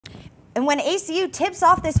And when ACU tips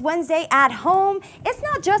off this Wednesday at home, it's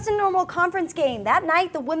not just a normal conference game. That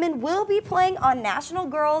night, the women will be playing on National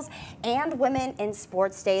Girls and Women in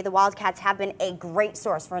Sports Day. The Wildcats have been a great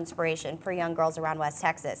source for inspiration for young girls around West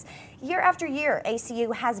Texas. Year after year,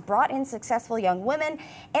 ACU has brought in successful young women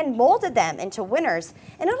and molded them into winners,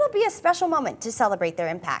 and it'll be a special moment to celebrate their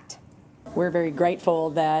impact. We're very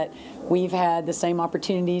grateful that we've had the same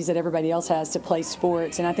opportunities that everybody else has to play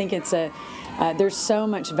sports, and I think it's there's so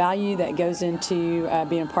much value that goes into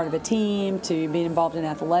being a part of a team, to being involved in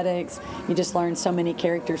athletics. You just learn so many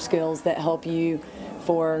character skills that help you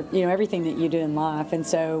for everything that you do in life, and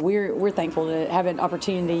so we're thankful to have an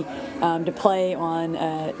opportunity to play on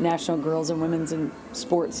National Girls and Women's in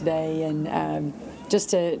Sports Day, and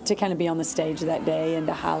just to kind of be on the stage that day and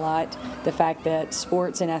to highlight the fact that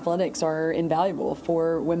sports and athletics are invaluable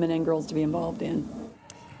for women and girls to be involved in.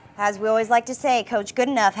 As we always like to say, Coach Good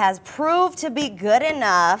Enough has proved to be good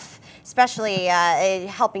enough, especially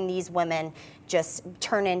helping these women just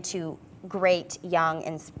turn into great, young,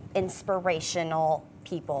 inspirational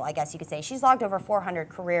people, I guess you could say. She's logged over 400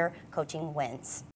 career coaching wins.